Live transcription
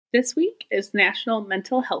This week is National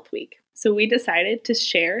Mental Health Week, so we decided to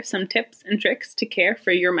share some tips and tricks to care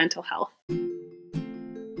for your mental health.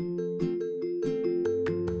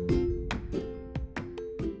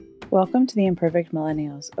 Welcome to The Imperfect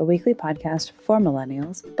Millennials, a weekly podcast for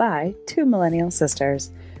millennials by two millennial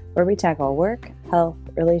sisters, where we tackle work, health,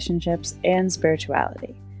 relationships, and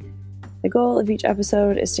spirituality. The goal of each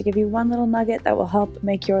episode is to give you one little nugget that will help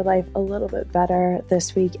make your life a little bit better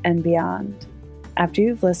this week and beyond. After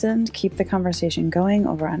you've listened, keep the conversation going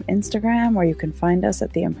over on Instagram, where you can find us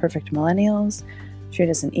at The Imperfect Millennials, shoot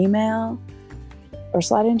us an email, or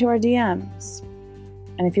slide into our DMs.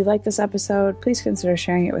 And if you like this episode, please consider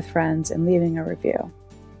sharing it with friends and leaving a review.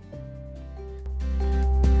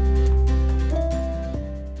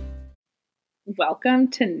 Welcome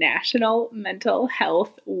to National Mental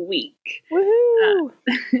Health Week. Woohoo!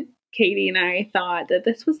 Katie and I thought that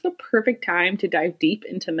this was the perfect time to dive deep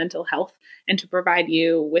into mental health and to provide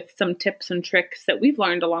you with some tips and tricks that we've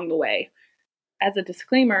learned along the way. As a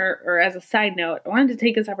disclaimer, or as a side note, I wanted to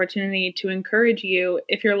take this opportunity to encourage you,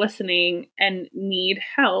 if you're listening and need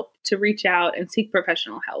help, to reach out and seek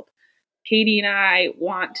professional help. Katie and I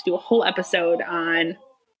want to do a whole episode on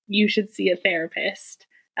you should see a therapist.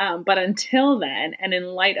 But until then, and in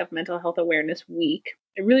light of Mental Health Awareness Week,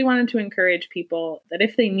 I really wanted to encourage people that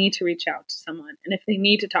if they need to reach out to someone and if they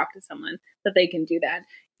need to talk to someone, that they can do that.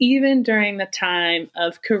 Even during the time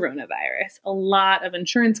of coronavirus, a lot of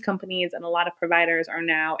insurance companies and a lot of providers are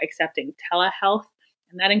now accepting telehealth,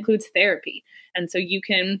 and that includes therapy. And so you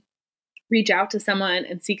can reach out to someone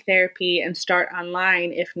and seek therapy and start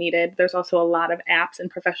online if needed. There's also a lot of apps and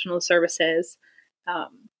professional services.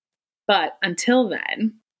 But until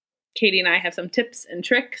then, Katie and I have some tips and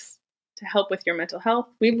tricks to help with your mental health.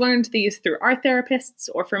 We've learned these through our therapists,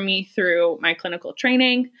 or for me through my clinical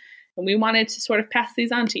training. And we wanted to sort of pass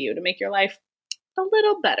these on to you to make your life a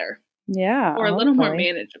little better. Yeah. Or a little more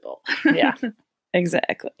manageable. Yeah,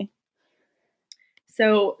 exactly.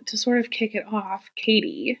 So to sort of kick it off,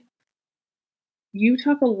 Katie, you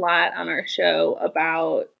talk a lot on our show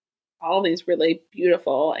about all these really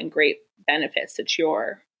beautiful and great benefits that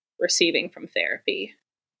you're receiving from therapy.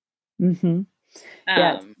 Mm-hmm.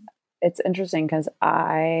 Yeah, it's interesting because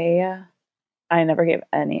I never gave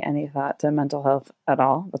any thought to mental health at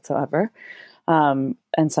all whatsoever. And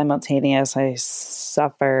simultaneous, I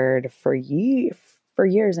suffered for years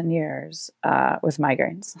and years with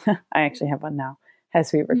migraines. I actually have one now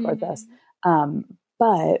as we record this.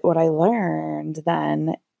 But what I learned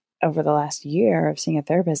then over the last year of seeing a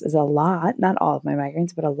therapist is not all of my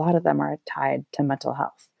migraines, but a lot of them are tied to mental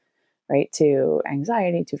health, right? To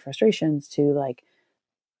anxiety, to frustrations, to like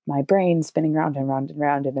my brain spinning round and round and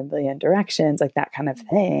round in a million directions, like that kind of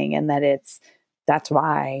thing. And that's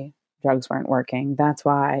why drugs weren't working. That's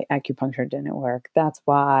why acupuncture didn't work. That's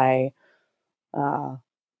why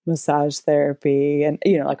massage therapy and,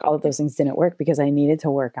 like all of those things didn't work, because I needed to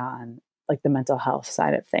work on like the mental health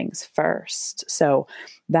side of things first. So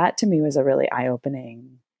that to me was a really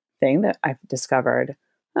eye-opening thing that I've discovered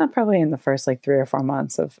probably in the first like 3 or 4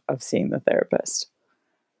 months of seeing the therapist.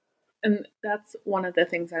 And that's one of the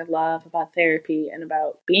things I love about therapy and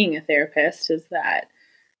about being a therapist is that,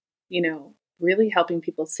 really helping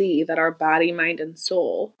people see that our body, mind, and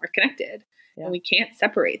soul are connected and we can't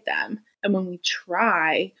separate them. And when we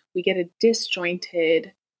try, we get a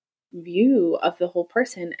disjointed view of the whole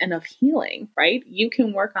person and of healing, right? You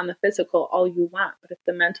can work on the physical all you want, but if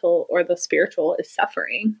the mental or the spiritual is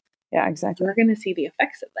suffering, yeah, exactly, we're going to see the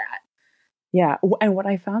effects of that. Yeah. And what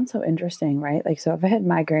I found so interesting, right? Like, so I've had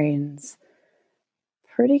migraines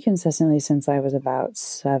pretty consistently since I was about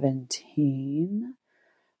 17.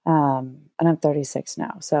 And I'm 36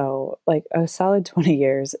 now. So like a solid 20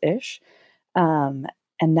 years-ish. And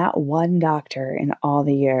not one doctor in all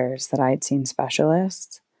the years that I'd seen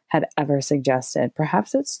specialists had ever suggested,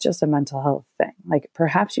 perhaps it's just a mental health thing. Like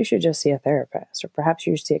perhaps you should just see a therapist, or perhaps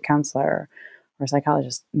you should see a counselor or a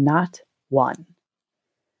psychologist. Not one.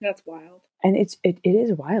 That's wild. And it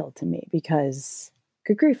is wild to me because,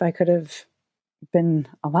 good grief, I could have been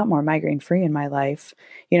a lot more migraine free in my life,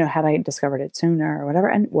 had I discovered it sooner or whatever.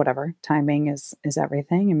 And whatever, timing is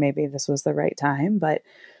everything. And maybe this was the right time. But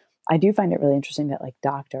I do find it really interesting that like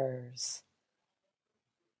doctors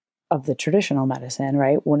of the traditional medicine,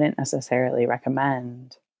 right, wouldn't necessarily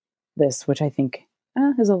recommend this, which I think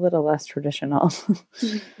is a little less traditional.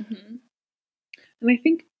 Mm-hmm. And I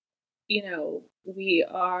think, we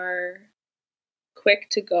are quick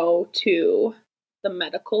to go to the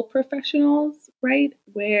medical professionals, right?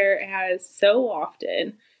 Whereas so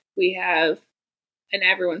often we have, and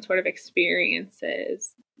everyone sort of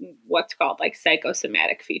experiences what's called like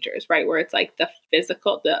psychosomatic features, right? Where it's like the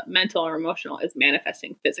physical, the mental or emotional is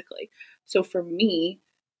manifesting physically. So for me,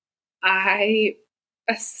 I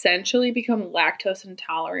essentially become lactose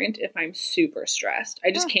intolerant if I'm super stressed.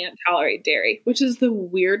 I just can't tolerate dairy, which is the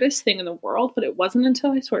weirdest thing in the world. But it wasn't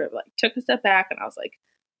until I sort of like took a step back and I was like,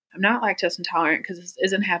 I'm not lactose intolerant because this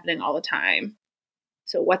isn't happening all the time.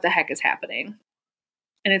 So what the heck is happening?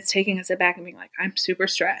 And it's taking a step back and being like, I'm super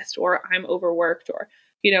stressed or I'm overworked or,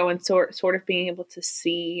 and sort of being able to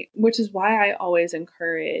see, which is why I always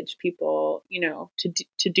encourage people,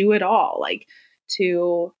 to do it all, like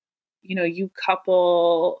to, you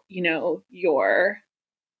couple, your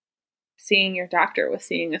seeing your doctor with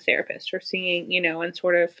seeing a therapist or seeing, and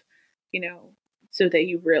sort of, so that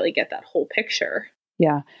you really get that whole picture.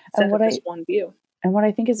 Yeah. Instead of just one view. And what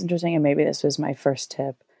I think is interesting, and maybe this was my first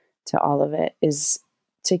tip to all of it, is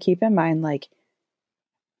to keep in mind, like,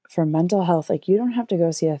 for mental health, like, you don't have to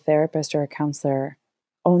go see a therapist or a counselor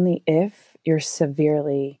only if you're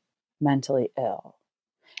severely mentally ill.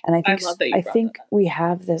 And I think we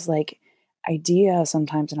have this like idea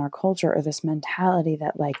sometimes in our culture, or this mentality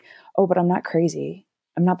that like, oh, but I'm not crazy.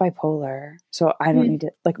 I'm not bipolar. So I don't need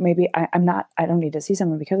to, like, maybe I don't need to see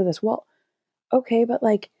someone because of this. Well, okay, but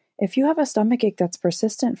like, if you have a stomach ache that's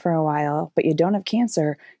persistent for a while, but you don't have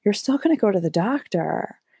cancer, you're still going to go to the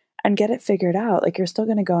doctor and get it figured out. Like, you're still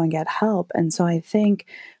going to go and get help. And so I think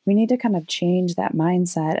we need to kind of change that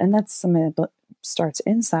mindset. And that's something that starts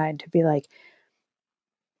inside, to be like,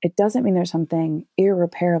 it doesn't mean there's something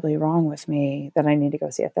irreparably wrong with me that I need to go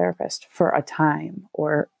see a therapist for a time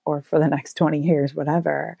or for the next 20 years,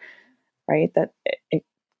 whatever, right? That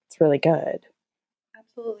it's really good.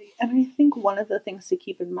 Absolutely. And I think one of the things to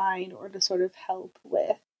keep in mind, or to sort of help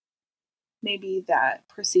with maybe that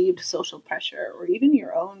perceived social pressure or even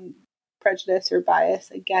your own prejudice or bias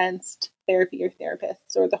against therapy or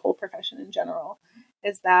therapists or the whole profession in general,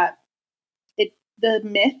 is that the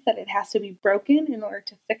myth that it has to be broken in order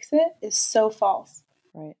to fix it is so false.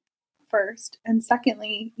 Right. First. And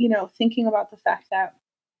secondly, thinking about the fact that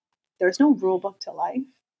there's no rule book to life.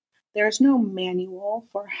 There's no manual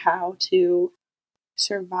for how to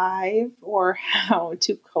survive or how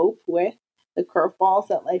to cope with the curveballs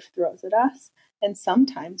that life throws at us. And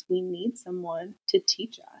sometimes we need someone to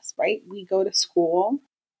teach us, right? We go to school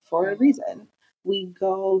for a reason. We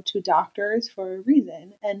go to doctors for a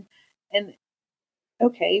reason. And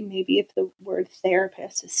okay, maybe if the word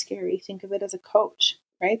therapist is scary, think of it as a coach,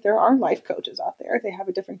 right? There are life coaches out there. They have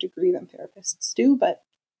a different degree than therapists do, but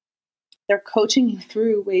they're coaching you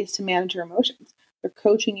through ways to manage your emotions. They're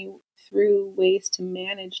coaching you through ways to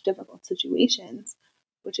manage difficult situations,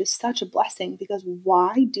 which is such a blessing, because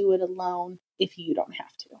why do it alone if you don't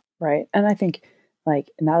have to? Right. And I think, like,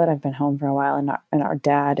 now that I've been home for a while, and our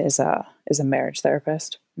dad is a marriage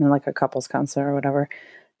therapist and like a couples counselor or whatever.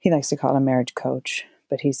 He likes to call it a marriage coach,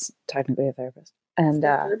 but he's technically a therapist. And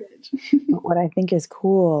what I think is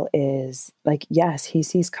cool is, like, yes, he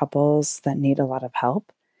sees couples that need a lot of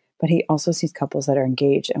help, but he also sees couples that are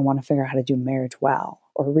engaged and want to figure out how to do marriage well,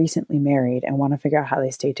 or recently married and want to figure out how they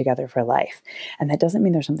stay together for life. And that doesn't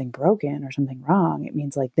mean there's something broken or something wrong. It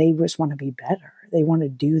means like they just want to be better. They want to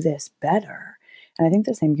do this better. And I think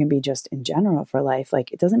the same can be just in general for life.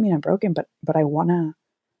 Like, it doesn't mean I'm broken, but I want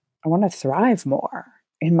to thrive more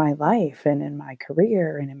in my life and in my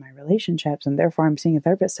career and in my relationships. And therefore I'm seeing a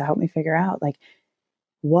therapist to help me figure out, like,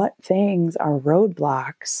 what things are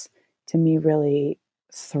roadblocks to me really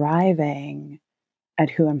thriving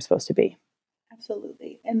at who I'm supposed to be.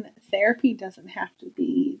 Absolutely. And therapy doesn't have to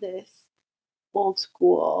be this old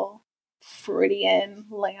school Freudian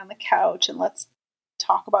lay on the couch and let's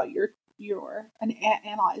talk about and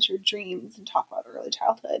analyze your dreams and talk about early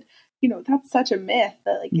childhood. That's such a myth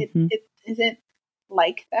that like it isn't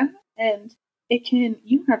like that. And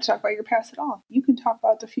you don't have to talk about your past at all. You can talk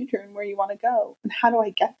about the future and where you want to go and how do I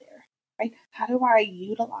get there, right? How do I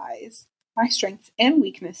utilize my strengths and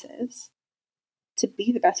weaknesses to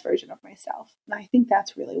be the best version of myself? And I think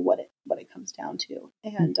that's really what it comes down to.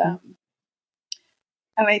 And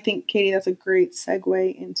and I think, Katy, that's a great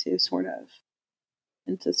segue into sort of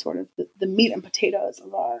the meat and potatoes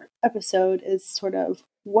of our episode, is sort of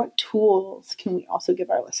what tools can we also give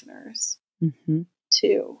our listeners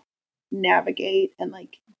to navigate and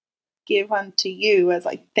like give unto you as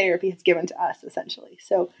like therapy has given to us, essentially.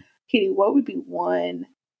 So, Katy, what would be one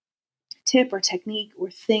tip or technique or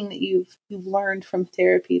thing that you've learned from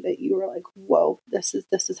therapy that you were like, whoa, this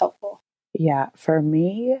is helpful? Yeah, for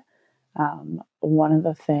me, one of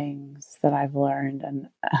the things that I've learned and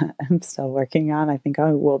I'm still working on, I think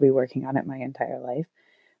I will be working on it my entire life,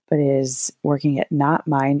 but is working at not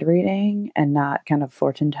mind reading and not kind of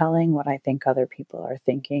fortune telling what I think other people are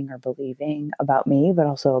thinking or believing about me, but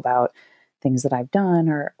also about things that I've done,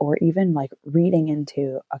 or even like reading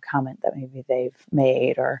into a comment that maybe they've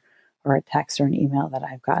made, or a text or an email that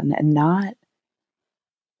I've gotten, and not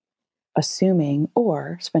assuming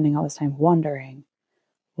or spending all this time wondering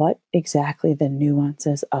what exactly the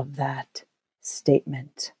nuances of that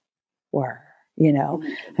statement were, you know?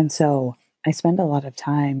 And so I spend a lot of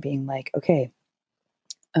time being like, okay,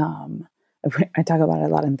 I talk about it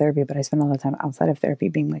a lot in therapy, but I spend a lot of time outside of therapy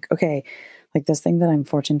being like, okay, like this thing that I'm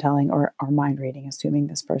fortune telling or mind reading, assuming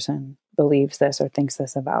this person believes this or thinks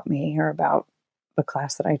this about me or about the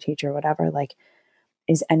class that I teach or whatever, like,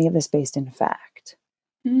 is any of this based in fact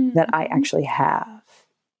that I actually have,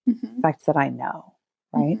 facts that I know,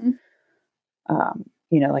 right?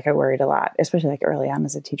 You know, like I worried a lot, especially like early on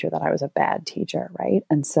as a teacher, that I was a bad teacher, right?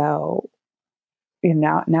 And so, you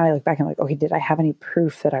know, now I look back and I'm like, okay, did I have any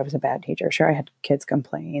proof that I was a bad teacher? Sure, I had kids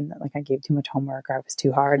complain that like I gave too much homework or I was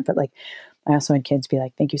too hard, but like I also had kids be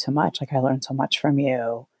like, thank you so much. Like I learned so much from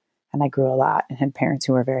you, and I grew a lot, and had parents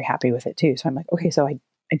who were very happy with it too. So I'm like, okay, so I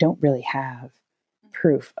don't really have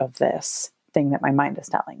proof of this thing that my mind is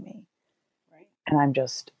telling me. Right. And I'm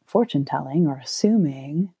just fortune telling or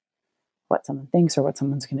assuming what someone thinks or what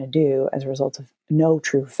someone's going to do as a result of no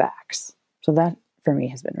true facts. So that for me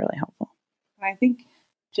has been really helpful. I think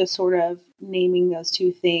just sort of naming those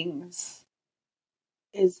two things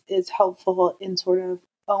is helpful in sort of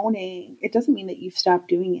owning. It doesn't mean that you've stopped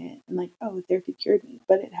doing it and like, oh, therapy cured me,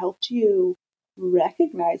 but it helped you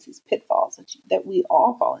recognize these pitfalls that we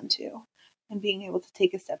all fall into, and being able to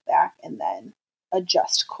take a step back and then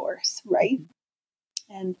adjust course, right?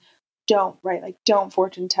 And don't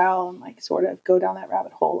fortune tell and like sort of go down that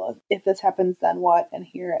rabbit hole of if this happens, then what, and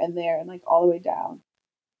here and there, and like all the way down.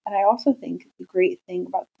 And I also think the great thing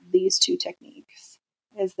about these two techniques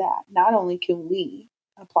is that not only can we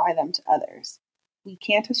apply them to others, we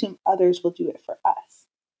can't assume others will do it for us.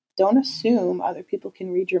 Don't assume other people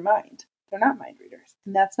can read your mind. They're not mind readers.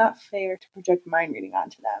 And that's not fair to project mind reading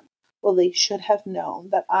onto them. Well, they should have known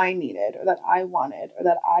that I needed, or that I wanted, or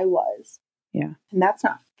that I was. Yeah. And that's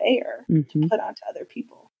not fair to put onto other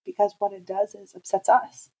people, because what it does is upsets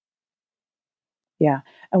us. Yeah.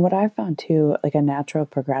 And what I found too, like a natural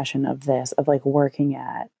progression of this, of like working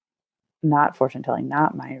at not fortune telling,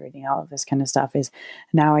 not mind reading, all of this kind of stuff, is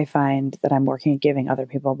now I find that I'm working at giving other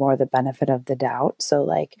people more the benefit of the doubt. So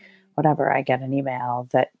like whatever, I get an email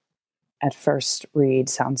that at first read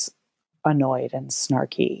sounds annoyed and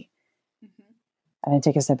snarky. And I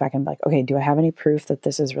take a step back and be like, okay, do I have any proof that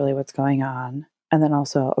this is really what's going on? And then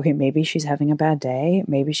also, okay, maybe she's having a bad day.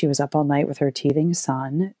 Maybe she was up all night with her teething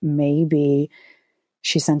son. Maybe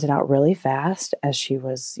she sent it out really fast as she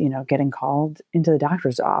was, you know, getting called into the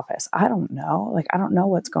doctor's office. I don't know. Like, I don't know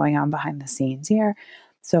what's going on behind the scenes here.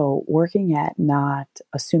 So working at not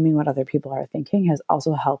assuming what other people are thinking has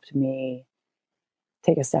also helped me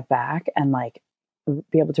take a step back and like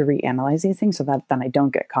be able to reanalyze these things so that then I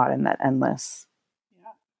don't get caught in that endless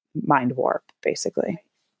mind warp, basically.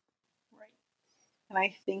 Right. And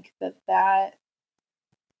I think that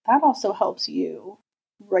also helps you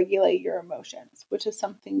regulate your emotions, which is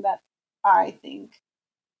something that I think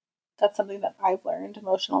that's something that I've learned,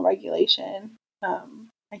 emotional regulation.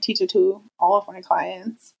 I teach it to all of my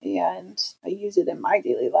clients, and I use it in my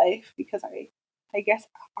daily life because I guess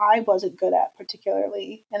I wasn't good at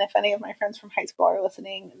particularly, and if any of my friends from high school are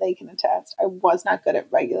listening, they can attest, I was not good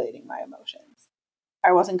at regulating my emotions.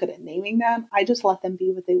 I wasn't good at naming them. I just let them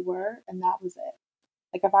be what they were, and that was it.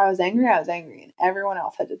 Like if I was angry, and everyone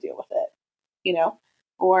else had to deal with it, you know?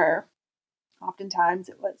 Or oftentimes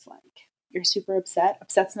it was like, you're super upset.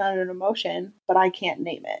 Upset's not an emotion, but I can't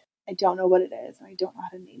name it. I don't know what it is, and I don't know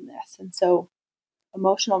how to name this. And so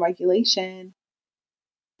emotional regulation,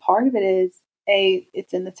 part of it is,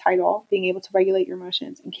 it's in the title, being able to regulate your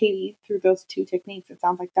emotions. And Katy, through those two techniques, it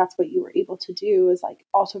sounds like that's what you were able to do, is like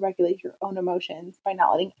also regulate your own emotions by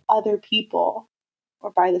not letting other people,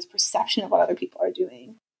 or by this perception of what other people are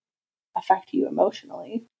doing, affect you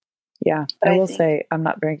emotionally. Yeah. But I will say I'm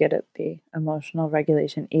not very good at the emotional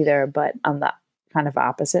regulation either, but on the kind of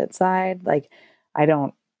opposite side, like I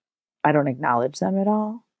don't acknowledge them at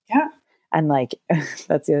all. Yeah. And like,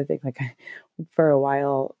 that's the other thing. Like for a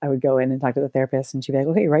while I would go in and talk to the therapist, and she'd be like,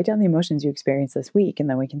 okay, write down the emotions you experienced this week, and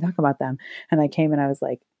then we can talk about them. And I came and I was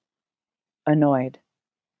like, annoyed.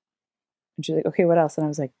 And she's like, okay, what else? And I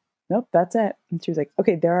was like, nope, that's it. And she was like,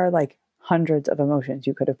 okay, there are like hundreds of emotions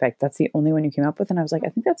you could have picked. That's the only one you came up with. And I was like, I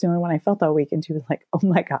think that's the only one I felt all week. And she was like, oh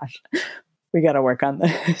my gosh, we got to work on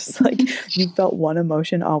this. Like, you felt one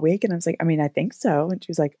emotion all week. And I was like, I mean, I think so. And she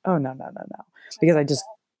was like, oh, no. Because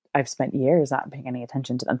I've spent years not paying any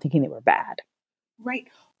attention to them, thinking they were bad. Right.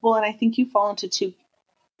 Well, and I think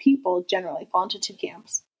people generally fall into two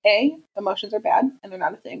camps. A, emotions are bad and they're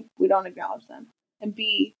not a thing. We don't acknowledge them. And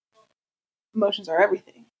B, emotions are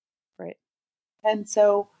everything. Right. And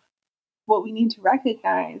so what we need to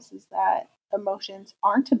recognize is that emotions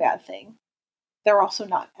aren't a bad thing. They're also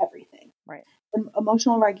not everything. Right. And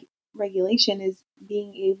emotional regulation is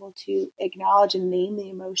being able to acknowledge and name the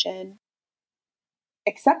emotion,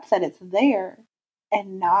 accept that it's there,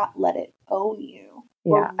 and not let it own you.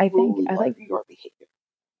 Yeah, I like your behavior.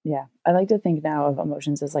 Yeah, I like to think now of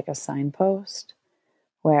emotions as like a signpost,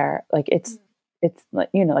 where like it's like,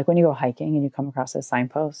 you know, like when you go hiking and you come across a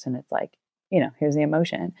signpost and it's like, you know, here's the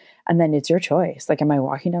emotion, and then it's your choice. Like, am I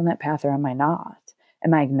walking down that path or am I not?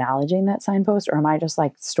 Am I acknowledging that signpost, or am I just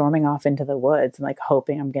like storming off into the woods and like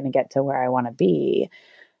hoping I'm going to get to where I want to be?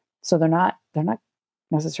 So they're not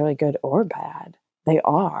necessarily good or bad. They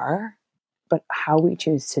are, but how we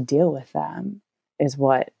choose to deal with them is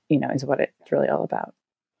what it's really all about.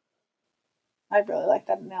 I really like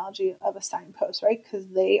that analogy of a signpost, right? Because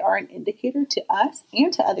they are an indicator to us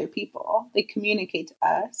and to other people. They communicate to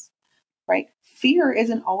us, right? Fear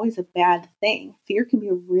isn't always a bad thing. Fear can be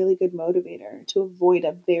a really good motivator to avoid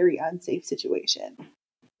a very unsafe situation,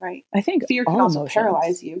 right? I think fear can also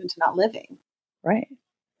paralyze you into not living. Right.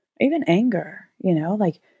 Even anger, you know,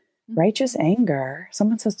 like righteous anger.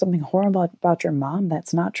 Someone says something horrible about your mom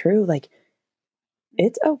that's not true. Like,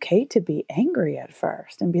 it's okay to be angry at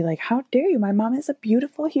first and be like, how dare you? My mom is a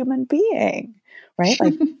beautiful human being, right?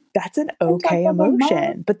 Like, that's an okay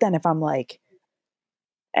emotion. But then if I'm like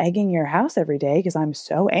egging your house every day because I'm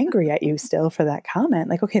so angry at you still for that comment,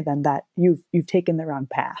 like, okay, then that you've taken the wrong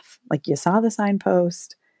path. Like, you saw the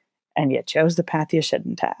signpost and you chose the path you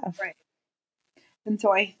shouldn't have. Right. And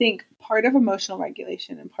so I think part of emotional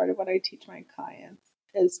regulation and part of what I teach my clients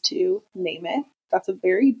is to name it. That's a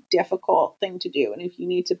very difficult thing to do. And if you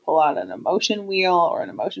need to pull out an emotion wheel or an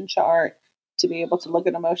emotion chart to be able to look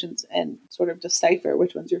at emotions and sort of decipher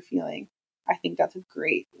which ones you're feeling, I think that's a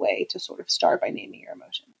great way to sort of start by naming your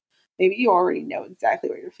emotions. Maybe you already know exactly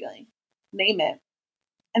what you're feeling. Name it.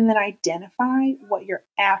 And then identify what your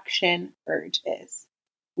action urge is.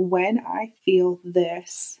 When I feel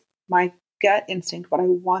this, my gut instinct, what I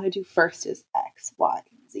want to do first is X, Y,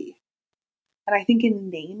 and Z. And I think in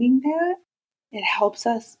naming that, it helps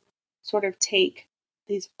us sort of take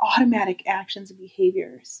these automatic actions and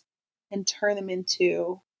behaviors and turn them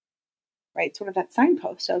into, right, sort of that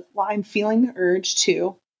signpost of, well, I'm feeling the urge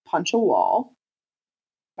to punch a wall,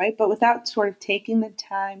 right? But without sort of taking the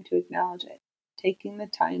time to acknowledge it, taking the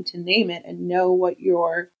time to name it and know what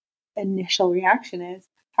your initial reaction is.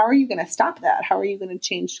 How are you going to stop that? How are you going to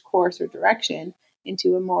change course or direction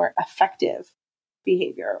into a more effective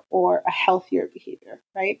behavior or a healthier behavior,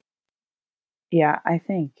 right? Yeah, I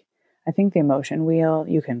think the emotion wheel,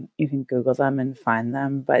 you can Google them and find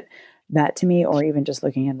them, but that to me, or even just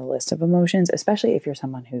looking at the list of emotions, especially if you're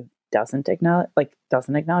someone who doesn't acknowledge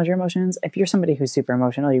your emotions. If you're somebody who's super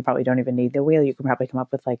emotional, you probably don't even need the wheel. You can probably come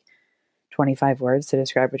up with like 25 words to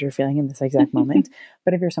describe what you're feeling in this exact moment.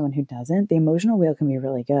 But if you're someone who doesn't, the emotional wheel can be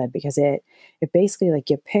really good because it basically, like,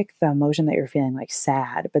 you pick the emotion that you're feeling, like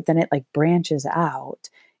sad, but then it like branches out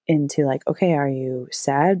into like, okay, are you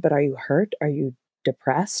sad, but are you hurt? Are you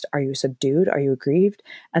depressed? Are you subdued? Are you aggrieved?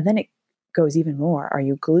 And then it goes even more. Are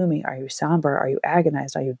you gloomy? Are you somber? Are you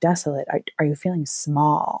agonized? Are you desolate? Are you feeling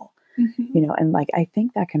small? Mm-hmm. You know, and like, I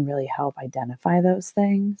think that can really help identify those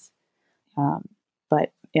things.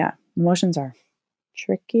 But yeah, emotions are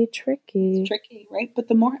tricky. It's tricky, right? But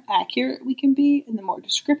the more accurate we can be and the more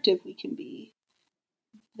descriptive we can be,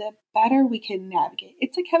 the better we can navigate.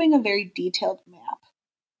 It's like having a very detailed map.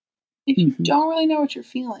 If you don't really know what you're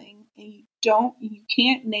feeling and you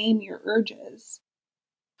can't name your urges,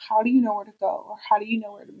 how do you know where to go or how do you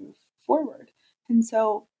know where to move forward? And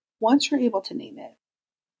so once you're able to name it,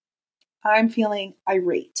 I'm feeling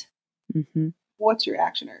irate. Mm-hmm. What's your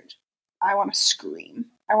action urge? I want to scream.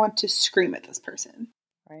 I want to scream at this person.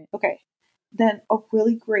 Right. Okay. Then a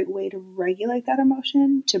really great way to regulate that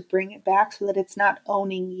emotion, to bring it back so that it's not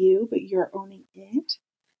owning you, but you're owning it,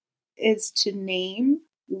 is to name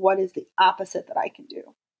what is the opposite that I can do.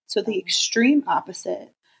 So the extreme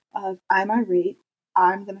opposite of I'm irate,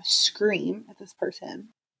 I'm going to scream at this person.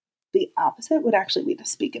 The opposite would actually be to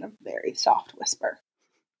speak in a very soft whisper.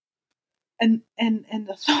 And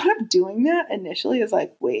the thought of doing that initially is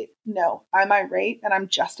like, wait, no, I'm irate and I'm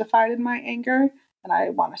justified in my anger and I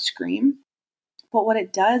want to scream. But what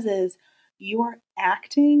it does is you are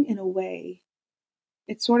acting in a way,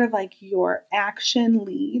 it's sort of like your action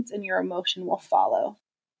leads and your emotion will follow.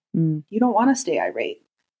 You don't want to stay irate.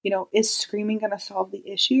 Is screaming going to solve the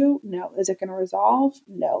issue? No. Is it going to resolve?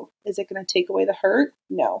 No. Is it going to take away the hurt?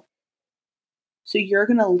 No. So you're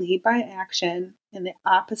going to lead by action in the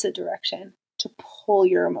opposite direction to pull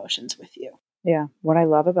your emotions with you. Yeah. What I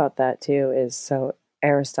love about that too is, so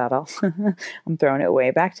Aristotle, I'm throwing it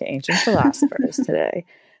way back to ancient philosophers today.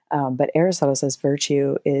 But Aristotle says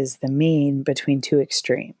virtue is the mean between two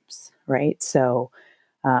extremes, right? So,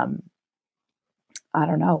 I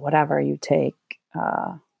don't know, whatever you take,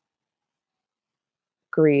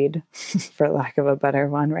 greed, for lack of a better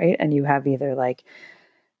one, right? And you have either like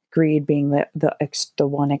greed being the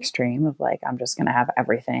one extreme of like, I'm just going to have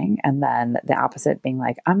everything. And then the opposite being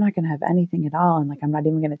like, I'm not going to have anything at all. And like, I'm not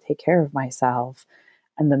even going to take care of myself.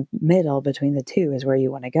 And the middle between the two is where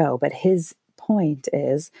you want to go. But his point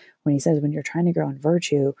is when he says, when you're trying to grow in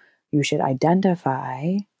virtue, you should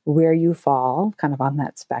identify where you fall kind of on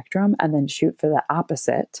that spectrum and then shoot for the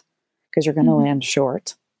opposite, because you're going to land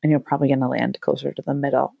short. And you're probably going to land closer to the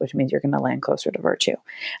middle, which means you're going to land closer to virtue.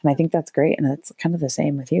 And I think that's great. And it's kind of the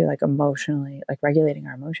same with you, like emotionally, like regulating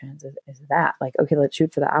our emotions is that like, okay, let's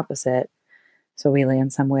shoot for the opposite. So we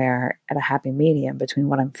land somewhere at a happy medium between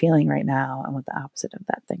what I'm feeling right now and what the opposite of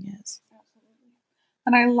that thing is. Absolutely.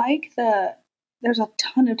 And I like there's a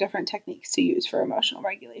ton of different techniques to use for emotional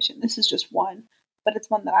regulation. This is just one, but it's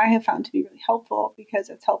one that I have found to be really helpful because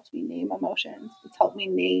it's helped me name emotions. It's helped me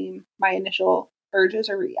name my initial urges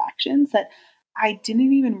or reactions that I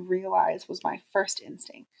didn't even realize was my first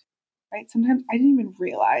instinct, right? Sometimes I didn't even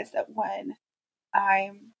realize that when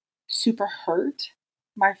I'm super hurt,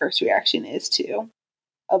 my first reaction is to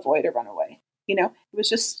avoid or run away.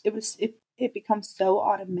 It becomes so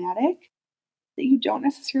automatic that you don't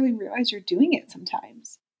necessarily realize you're doing it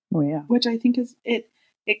sometimes. Oh yeah. Which I think is it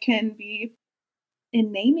can be,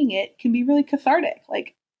 in naming it, can be really cathartic.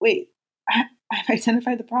 Like, wait, I've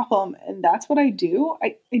identified the problem and that's what I do.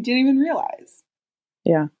 I didn't even realize.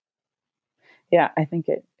 Yeah. Yeah. I think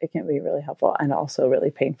it can be really helpful and also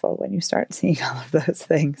really painful when you start seeing all of those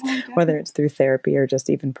things, whether it's through therapy or just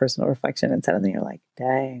even personal reflection. And suddenly you're like,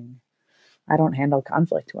 dang, I don't handle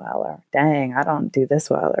conflict well, or dang, I don't do this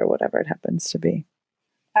well, or whatever it happens to be.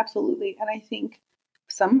 Absolutely. And I think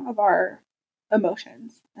some of our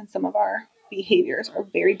emotions and some of our behaviors are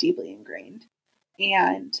very deeply ingrained.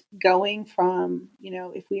 And going from,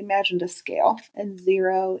 if we imagined a scale and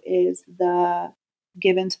 0 is the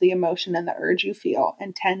given to the emotion and the urge you feel,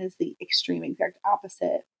 and 10 is the extreme exact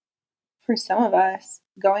opposite. For some of us,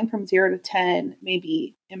 going from 0 to 10 may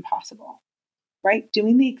be impossible, right?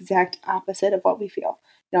 Doing the exact opposite of what we feel.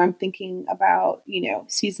 I'm thinking about,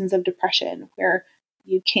 seasons of depression where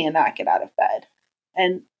you cannot get out of bed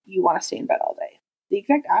and you want to stay in bed all day. The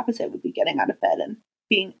exact opposite would be getting out of bed and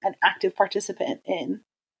being an active participant in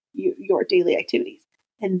your daily activities.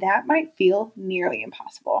 And that might feel nearly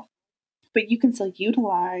impossible, but you can still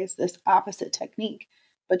utilize this opposite technique,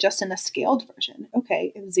 but just in a scaled version.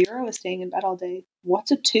 Okay, if 0 is staying in bed all day,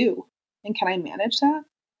 what's a 2? And can I manage that?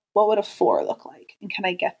 What would a 4 look like? And can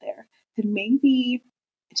I get there? And maybe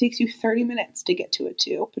it takes you 30 minutes to get to a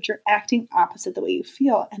 2, but you're acting opposite the way you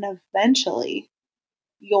feel. And eventually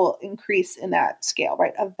you'll increase in that scale,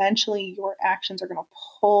 right? Eventually your actions are going to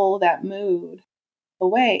pull that mood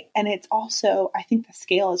away. And it's also, I think the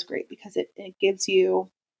scale is great because it gives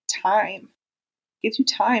you time. It gives you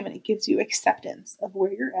time and it gives you acceptance of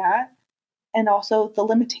where you're at and also the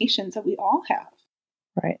limitations that we all have.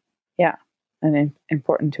 Right. Yeah. And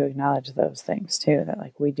important to acknowledge those things too, that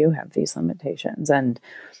like we do have these limitations and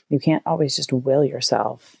you can't always just will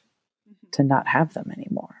yourself to not have them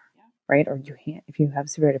anymore. Right? Or you can't, if you have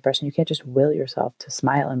severe depression, you can't just will yourself to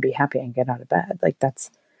smile and be happy and get out of bed. Like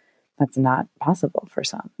that's not possible for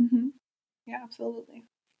some. Mm-hmm. Yeah, absolutely.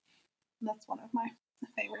 That's one of my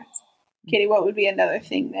favorites. Katy, what would be another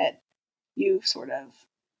thing that you've sort of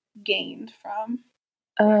gained from?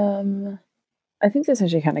 I think this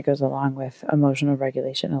actually kind of goes along with emotional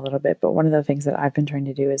regulation a little bit, but one of the things that I've been trying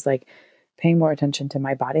to do is like paying more attention to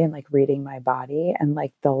my body and like reading my body and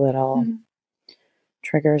like the little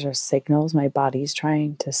triggers or signals my body's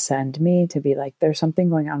trying to send me to be like, there's something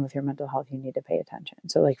going on with your mental health. You need to pay attention.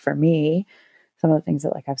 So like for me, some of the things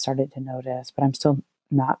that like I've started to notice, but I'm still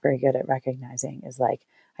not very good at recognizing is like,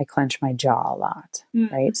 I clench my jaw a lot.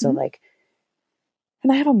 Right. So like,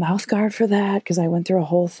 and I have a mouth guard for that because I went through a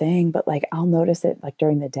whole thing, but like, I'll notice it like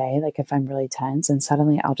during the day, like if I'm really tense and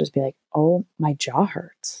suddenly I'll just be like, oh, my jaw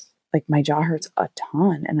hurts. Like my jaw hurts a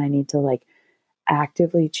ton. And I need to like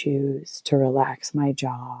actively choose to relax my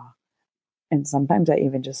jaw And sometimes I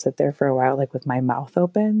even just sit there for a while, like with my mouth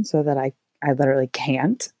open so that I literally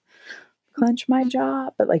can't clench my jaw,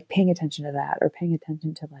 but like paying attention to that or paying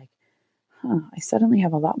attention to like, I suddenly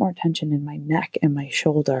have a lot more tension in my neck and my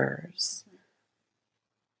shoulders.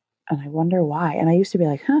 And I wonder why. And I used to be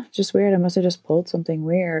like, just weird. I must have just pulled something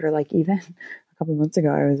weird. Or like even a couple months ago,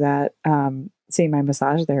 I was at seeing my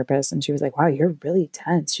massage therapist and she was like, wow, you're really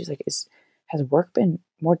tense. She's like, has work been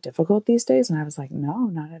more difficult these days? And I was like, no,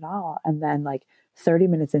 not at all. And then like 30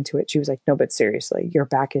 minutes into it, she was like, no, but seriously, your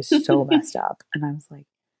back is so messed up. And I was like,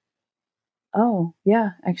 oh,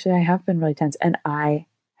 yeah, actually, I have been really tense. And I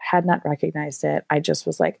had not recognized it. I just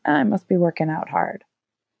was like, I must be working out hard.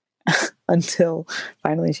 Until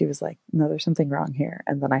finally she was like, no, there's something wrong here.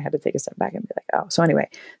 And then I had to take a step back and be like, oh. So anyway,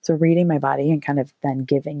 so reading my body and kind of then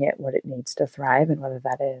giving it what it needs to thrive, and whether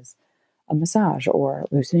that is a massage or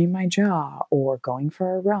loosening my jaw or going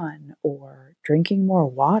for a run or drinking more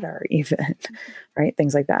water even, right?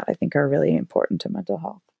 Things like that I think are really important to mental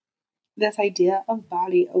health. This idea of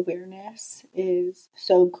body awareness is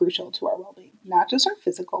so crucial to our well-being, not just our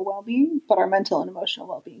physical well-being, but our mental and emotional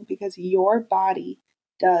well-being, because your body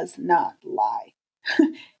does not lie.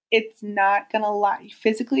 It's not going to lie.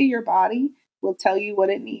 Physically, your body will tell you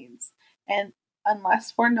what it needs. And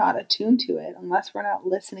unless we're not attuned to it, unless we're not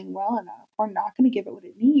listening well enough, we're not going to give it what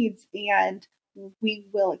it needs. And we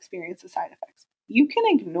will experience the side effects. You can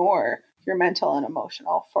ignore your mental and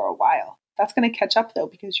emotional for a while. That's going to catch up though,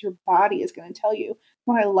 because your body is going to tell you.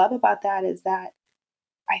 What I love about that is that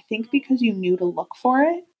I think because you knew to look for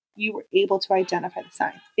it, you were able to identify the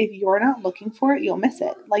signs. If you're not looking for it, you'll miss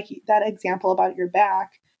it. Like that example about your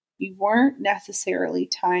back, you weren't necessarily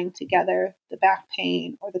tying together the back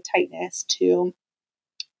pain or the tightness to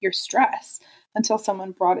your stress until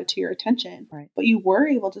someone brought it to your attention. Right. But you were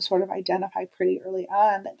able to sort of identify pretty early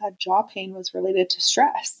on that that jaw pain was related to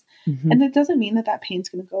stress. Mm-hmm. And that doesn't mean that that pain's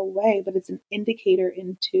going to go away, but it's an indicator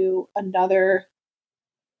into another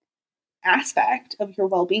aspect of your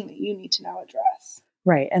well-being that you need to now address.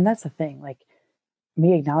 Right. And that's the thing. Like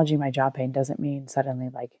me acknowledging my jaw pain doesn't mean suddenly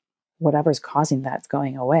like whatever's causing that's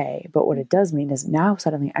going away. But what it does mean is now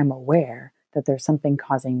suddenly I'm aware that there's something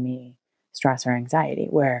causing me stress or anxiety,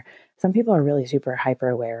 where some people are really super hyper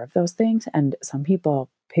aware of those things. And some people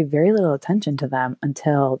pay very little attention to them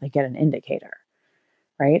until they get an indicator.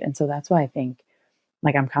 Right. And so that's why I think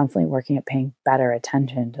like I'm constantly working at paying better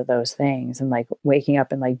attention to those things and like waking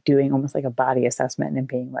up and like doing almost like a body assessment and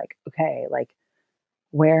being like, okay, like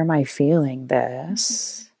where am I feeling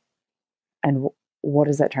this? And what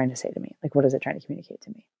is that trying to say to me? Like, what is it trying to communicate to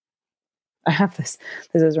me? I have this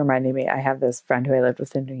is reminding me, I have this friend who I lived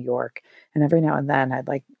with in New York, and every now and then I'd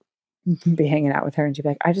like be hanging out with her and she'd be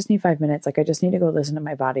like, I just need 5 minutes. Like, I just need to go listen to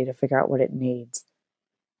my body to figure out what it needs.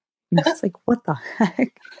 And I was like, what the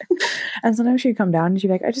heck? And sometimes she'd come down and she'd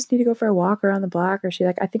be like, I just need to go for a walk around the block. Or she'd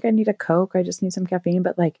like, I think I need a Coke. I just need some caffeine.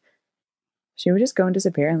 But like, she would just go and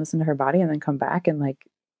disappear and listen to her body and then come back and like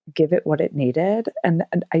give it what it needed. And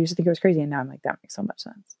I used to think it was crazy. And now I'm like, that makes so much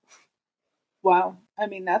sense. Wow. I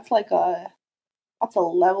mean, that's a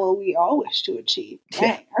level we all wish to achieve. Dang,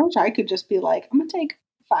 yeah. I wish I could just be like, I'm going to take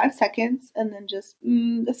 5 seconds and then just,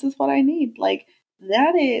 this is what I need. Like,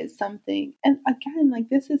 that is something. And again, like,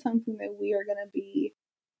 this is something that we are going to be,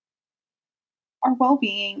 our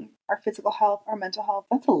well-being, our physical health, our mental health,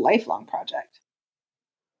 that's a lifelong project.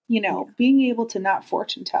 You know, yeah. Being able to not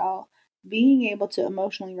fortune tell, being able to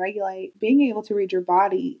emotionally regulate, being able to read your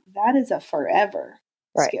body, that is a forever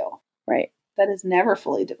skill. Right. That is never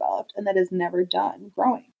fully developed and that is never done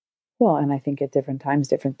growing. Well, and I think at different times,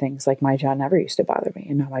 different things, like my jaw never used to bother me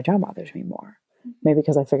and now my jaw bothers me more. Maybe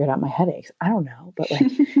because I figured out my headaches. I don't know, but like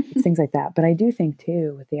it's things like that. But I do think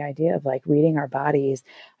too, with the idea of like reading our bodies,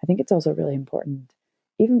 I think it's also really important,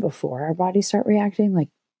 even before our bodies start reacting, like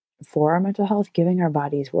for our mental health, giving our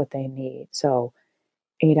bodies what they need. So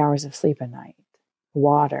 8 hours of sleep a night,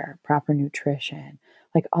 water, proper nutrition,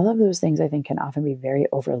 like all of those things I think can often be very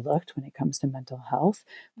overlooked when it comes to mental health.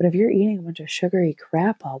 But if you're eating a bunch of sugary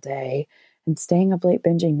crap all day and staying up late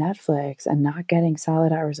binging Netflix and not getting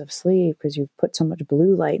solid hours of sleep because you've put so much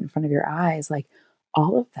blue light in front of your eyes, like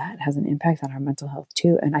all of that has an impact on our mental health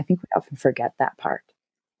too. And I think we often forget that part.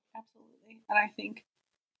 Absolutely. And I think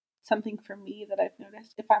something for me that I've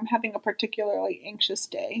noticed, if I'm having a particularly anxious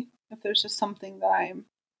day, if there's just something that I'm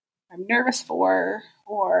nervous for,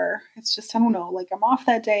 or it's just, I don't know, like I'm off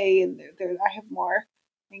that day and I have more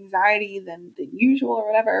anxiety than usual or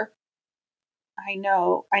whatever. I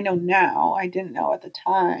know now, I didn't know at the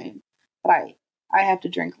time, but I have to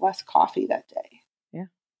drink less coffee that day. Yeah.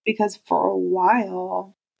 Because for a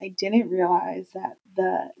while, I didn't realize that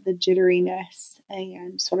the jitteriness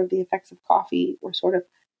and sort of the effects of coffee were sort of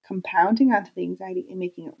compounding onto the anxiety and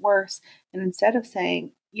making it worse. And instead of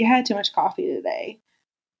saying, you had too much coffee today,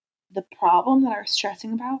 the problem that I was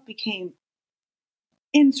stressing about became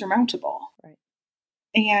insurmountable. Right.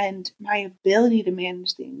 And my ability to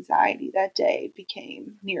manage the anxiety that day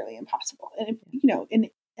became nearly impossible. And,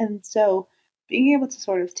 and so being able to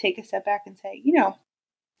sort of take a step back and say,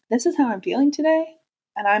 this is how I'm feeling today,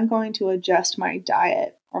 and I'm going to adjust my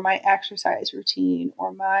diet or my exercise routine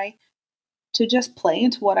or to just play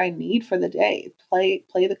into what I need for the day, play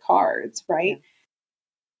the cards, right?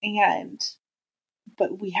 Yeah.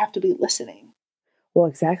 But we have to be listening. Well,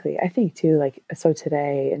 exactly. I think too, like, so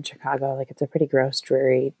today in Chicago, like, it's a pretty gross,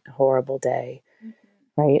 dreary, horrible day,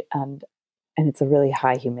 right? And it's a really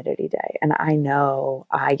high humidity day. And I know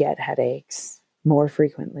I get headaches more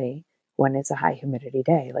frequently when it's a high humidity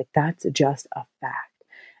day. Like, that's just a fact.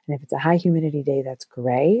 And if it's a high humidity day that's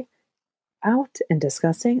gray out and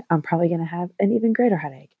disgusting, I'm probably going to have an even greater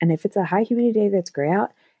headache. And if it's a high humidity day that's gray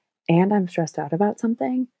out and I'm stressed out about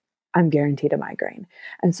something, I'm guaranteed a migraine.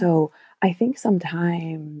 And so I think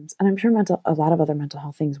sometimes, and I'm sure a lot of other mental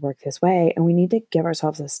health things work this way, and we need to give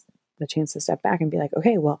ourselves the chance to step back and be like,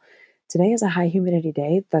 okay, well, today is a high humidity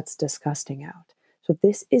day that's disgusting out. So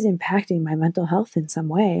this is impacting my mental health in some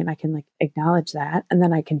way, and I can like acknowledge that, and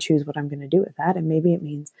then I can choose what I'm going to do with that. And maybe it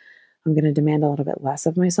means I'm going to demand a little bit less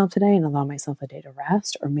of myself today and allow myself a day to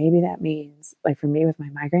rest. Or maybe that means, like for me with my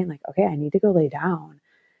migraine, like, okay, I need to go lay down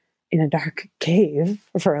in a dark cave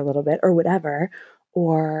for a little bit or whatever,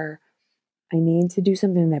 or I need to do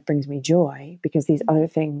something that brings me joy because these other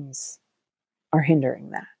things are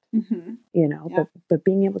hindering that, Yeah. but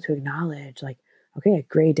being able to acknowledge like, okay, a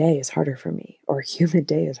gray day is harder for me, or a humid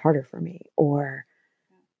day is harder for me, or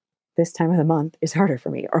this time of the month is harder for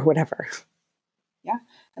me, or whatever. Yeah.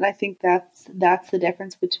 And I think that's the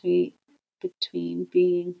difference between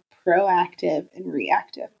being proactive and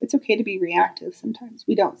reactive. It's okay to be reactive sometimes.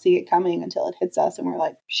 We don't see it coming until it hits us and we're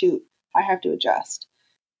like, shoot, I have to adjust.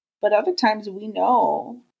 But other times we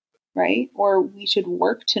know, right? Or we should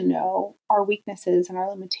work to know our weaknesses and our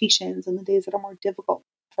limitations and the days that are more difficult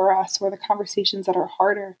for us or the conversations that are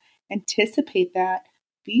harder. Anticipate that,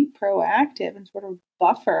 be proactive and sort of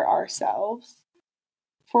buffer ourselves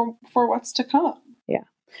for what's to come. Yeah.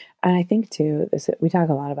 And I think too, we talk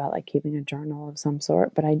a lot about like keeping a journal of some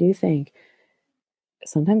sort, but I do think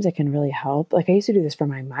sometimes it can really help. Like I used to do this for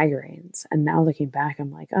my migraines, and now looking back,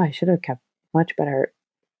 I'm like, oh, I should have kept much better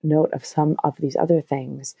note of some of these other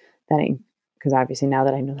things because obviously now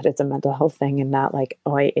that I know that it's a mental health thing and not like,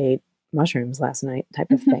 oh, I ate mushrooms last night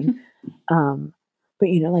type of thing. But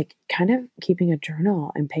like kind of keeping a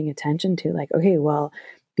journal and paying attention to like, okay, well,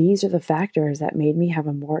 these are the factors that made me have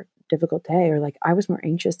a more difficult day, or like I was more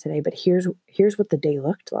anxious today, but here's what the day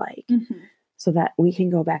looked like. So that we can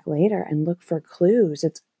go back later and look for clues.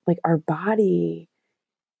 It's like our body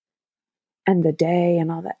and the day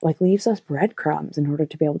and all that like leaves us breadcrumbs in order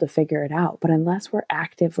to be able to figure it out. But unless we're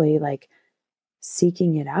actively like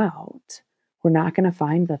seeking it out, we're not going to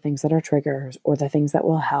find the things that are triggers or the things that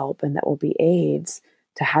will help and that will be aids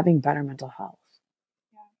to having better mental health.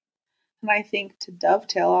 Yeah. And I think to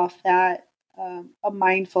dovetail off that, a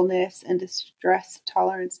mindfulness and distress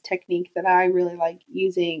tolerance technique that I really like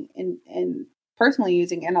using and personally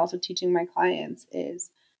using and also teaching my clients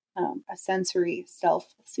is a sensory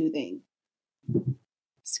self-soothing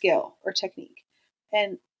skill or technique.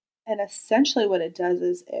 And essentially what it does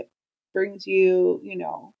is it brings you,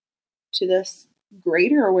 to this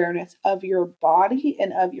greater awareness of your body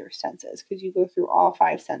and of your senses, because you go through all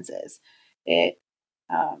 5 senses. It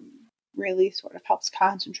really sort of helps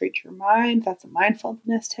concentrate your mind. That's a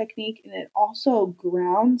mindfulness technique. And it also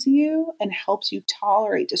grounds you and helps you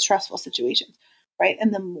tolerate distressful situations, right?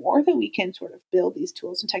 And the more that we can sort of build these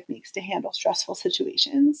tools and techniques to handle stressful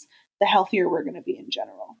situations, the healthier we're going to be in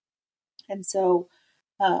general. And so,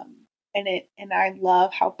 and I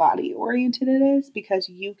love how body oriented it is, because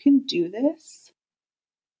you can do this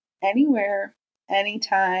anywhere,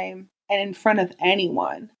 anytime, and in front of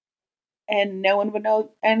anyone, and no one would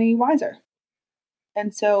know any wiser.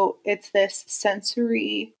 And so it's this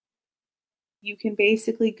sensory, you can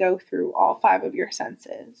basically go through all 5 of your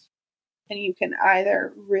senses, and you can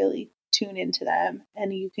either really tune into them,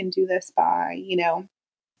 and you can do this by,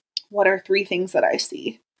 what are 3 things that I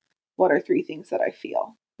see? What are 3 things that I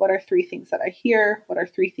feel? What are 3 things that I hear? What are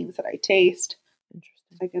 3 things that I taste? Interesting.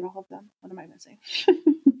 Did I get all of them? What am I missing?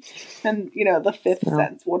 And, the 5th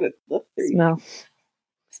sense. What are the 3?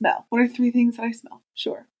 Smell. What are 3 things that I smell?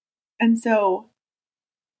 Sure. And so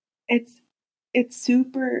it's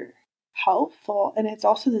super helpful. And it's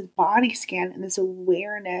also this body scan and this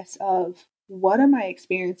awareness of, what am I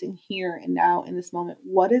experiencing here and now in this moment?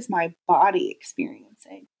 What is my body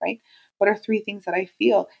experiencing, right? What are three things that I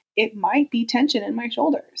feel? It might be tension in my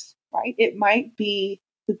shoulders, right? It might be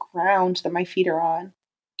the ground that my feet are on,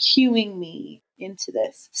 cueing me into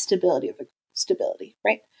this stability,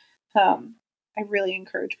 right? I really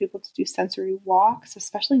encourage people to do sensory walks,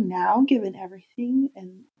 especially now, given everything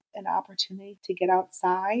and an opportunity to get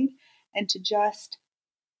outside and to just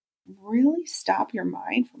really stop your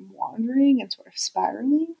mind from wandering and sort of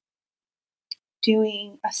spiraling.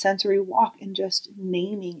 Doing a sensory walk and just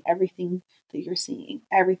naming everything that you're seeing,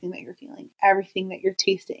 everything that you're feeling, everything that you're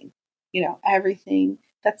tasting, everything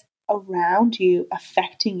that's around you,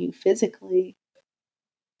 affecting you physically,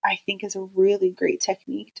 I think is a really great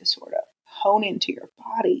technique to sort of hone into your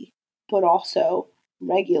body, but also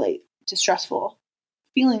regulate distressful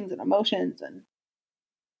feelings and emotions. And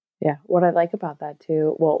yeah, what I like about that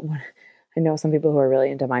too, well, I know some people who are really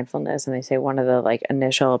into mindfulness, and they say one of the like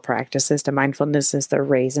initial practices to mindfulness is the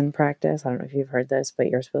raisin practice. I don't know if you've heard this, but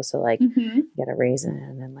you're supposed to like get a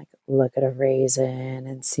raisin and like look at a raisin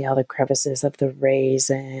and see all the crevices of the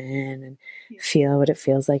raisin and feel what it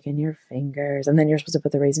feels like in your fingers. And then you're supposed to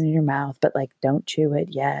put the raisin in your mouth, but like don't chew it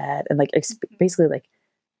yet. And like basically like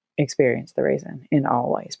experience the raisin in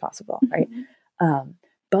all ways possible. Right.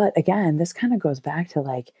 But again, this kind of goes back to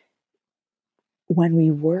like, when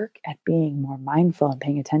we work at being more mindful and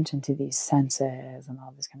paying attention to these senses and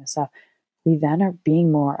all this kind of stuff, we then are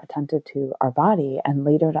being more attentive to our body. And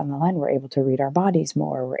later down the line, we're able to read our bodies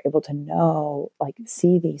more. We're able to know, like,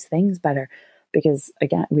 see these things better. Because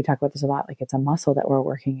again, we talk about this a lot, like it's a muscle that we're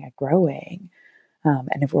working at growing.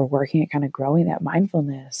 And if we're working at kind of growing that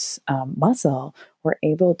mindfulness muscle, we're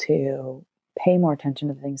able to pay more attention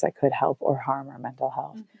to things that could help or harm our mental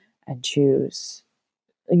health and choose,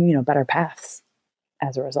 better paths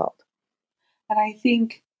as a result. And I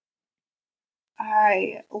think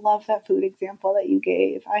I love that food example that you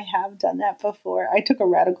gave. I have done that before. I took a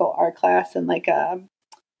radical art class in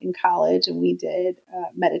in college, and we did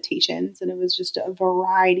meditations, and it was just a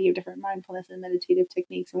variety of different mindfulness and meditative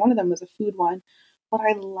techniques. And one of them was a food one. What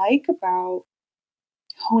I like about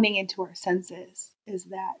honing into our senses is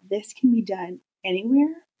that this can be done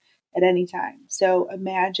anywhere at any time. So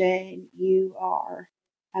imagine you are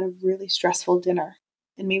at a really stressful dinner,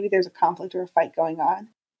 and maybe there's a conflict or a fight going on,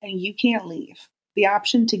 and you can't leave. The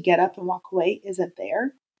option to get up and walk away isn't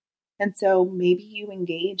there. And so maybe you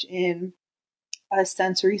engage in a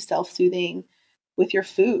sensory self-soothing with your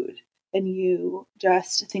food, and you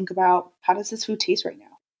just think about, how does this food taste right now?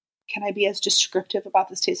 Can I be as descriptive about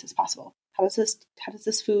this taste as possible? How does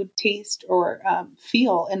this food taste or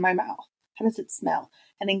feel in my mouth? How does it smell?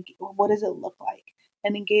 And what does it look like?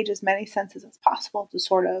 And engage as many senses as possible to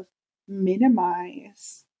sort of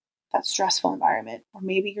minimize that stressful environment. Or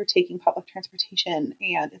maybe you're taking public transportation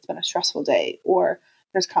and it's been a stressful day, or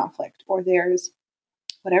there's conflict, or there's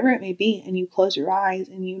whatever it may be, and you close your eyes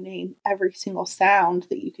and you name every single sound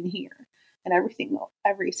that you can hear and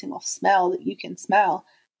every single smell that you can smell,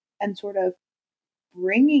 and sort of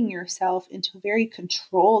bringing yourself into a very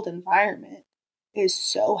controlled environment is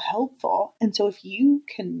so helpful. And so if you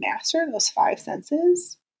can master those five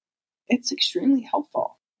senses, it's extremely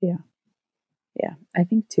helpful. Yeah. Yeah. I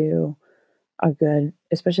think too,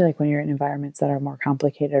 especially like when you're in environments that are more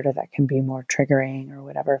complicated or that can be more triggering or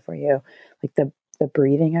whatever for you, like the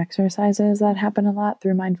breathing exercises that happen a lot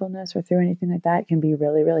through mindfulness or through anything like that can be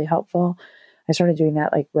really, really helpful. I started doing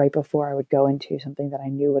that like right before I would go into something that I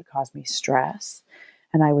knew would cause me stress.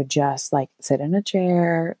 And I would just like sit in a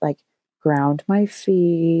chair, like ground my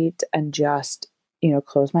feet and just,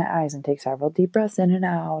 close my eyes and take several deep breaths in and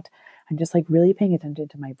out. And just like really paying attention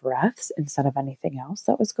to my breaths instead of anything else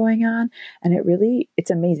that was going on. And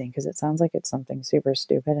it's amazing because it sounds like it's something super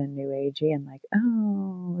stupid and new agey and like,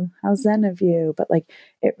 oh, how zen of you. But like,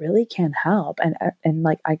 it really can help. And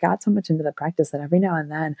like, I got so much into the practice that every now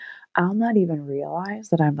and then I'll not even realize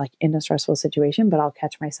that I'm like in a stressful situation, but I'll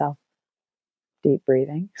catch myself deep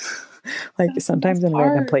breathing, like That's sometimes in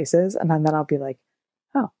random places. And then I'll be like,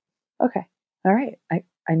 oh, okay. All right. I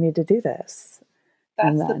need to do this.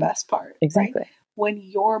 That's the best part. Exactly. Right? When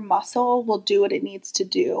your muscle will do what it needs to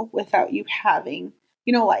do without you having,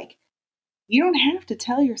 like, you don't have to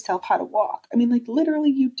tell yourself how to walk. I mean, like, literally,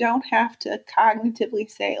 you don't have to cognitively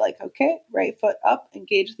say, like, okay, right foot up,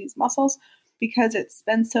 engage these muscles, because it's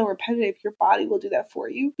been so repetitive. Your body will do that for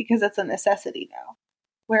you because it's a necessity now.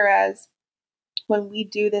 Whereas when we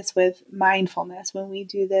do this with mindfulness, when we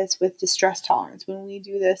do this with distress tolerance, when we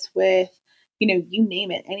do this with, you name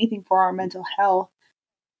it, anything for our mental health,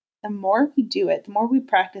 the more we do it, the more we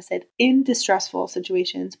practice it in distressful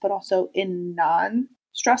situations, but also in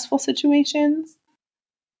non-stressful situations,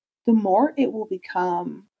 the more it will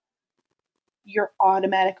become your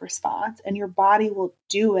automatic response, and your body will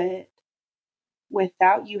do it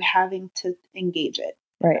without you having to engage it.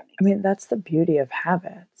 Right. I mean, that's the beauty of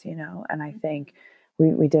habits, you know, and I think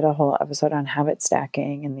we did a whole episode on habit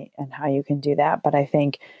stacking and how you can do that. But I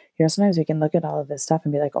think, you know, sometimes we can look at all of this stuff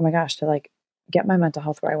and be like, oh my gosh, to like get my mental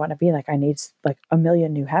health where I want to be, like I need like a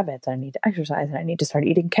million new habits. I need to exercise and I need to start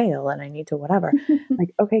eating kale and I need to whatever.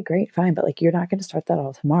 Like, okay, great, fine. But like, you're not going to start that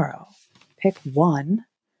all tomorrow. Pick one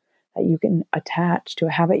that you can attach to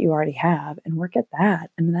a habit you already have and work at that.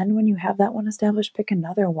 And then when you have that one established, pick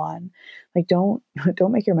another one. Like don't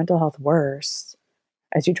make your mental health worse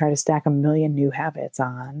as you try to stack a million new habits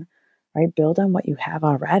on, right? Build on what you have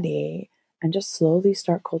already and just slowly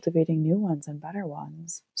start cultivating new ones and better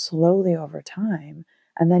ones slowly over time.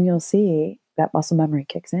 And then you'll see that muscle memory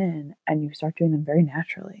kicks in and you start doing them very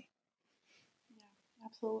naturally. Yeah,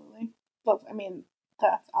 absolutely. Well, I mean,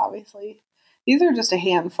 that's obviously, these are just a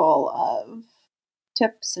handful of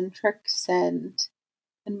tips and tricks and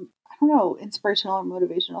I don't know, inspirational or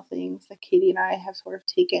motivational things that Katy and I have sort of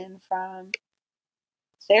taken from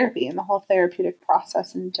therapy and the whole therapeutic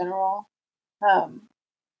process in general.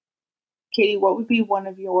 Katy, what would be one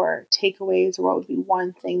of your takeaways, or what would be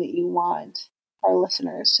one thing that you want our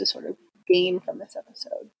listeners to sort of gain from this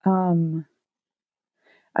episode?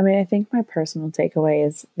 I mean, I think my personal takeaway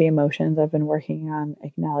is the emotions. I've been working on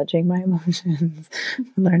acknowledging my emotions,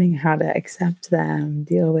 learning how to accept them,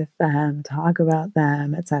 deal with them, talk about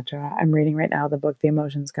them, etc. I'm reading right now the book, The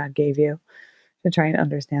Emotions God Gave You, to try and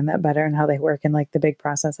understand that better and how they work in like the big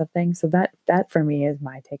process of things. So that for me is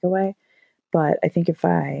my takeaway. But I think if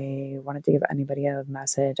I wanted to give anybody a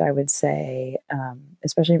message, I would say,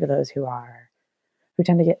 especially for those who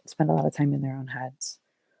tend to spend a lot of time in their own heads,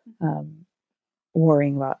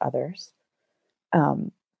 worrying about others,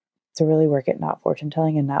 to really work at not fortune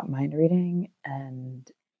telling and not mind reading,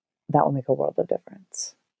 and that will make a world of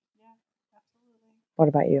difference. Yeah, absolutely. What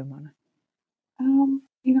about you, Mona?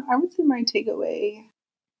 You know, I would say my takeaway,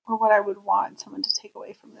 or what I would want someone to take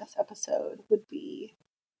away from this episode, would be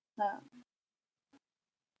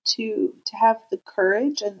to have the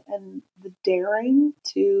courage and the daring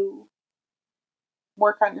to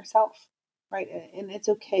work on yourself, right? And it's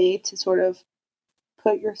okay to sort of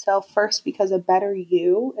put yourself first, because a better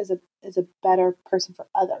you is a better person for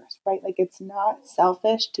others, right? Like, it's not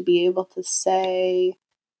selfish to be able to say,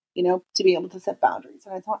 you know, to be able to set boundaries,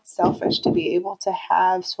 and it's not selfish to be able to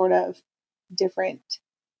have sort of different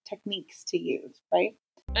techniques to use, right?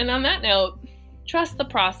 And on that note, trust the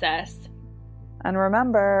process. And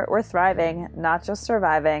remember, we're thriving, not just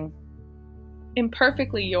surviving.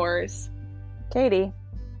 Imperfectly yours, Katy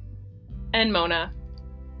and Mona.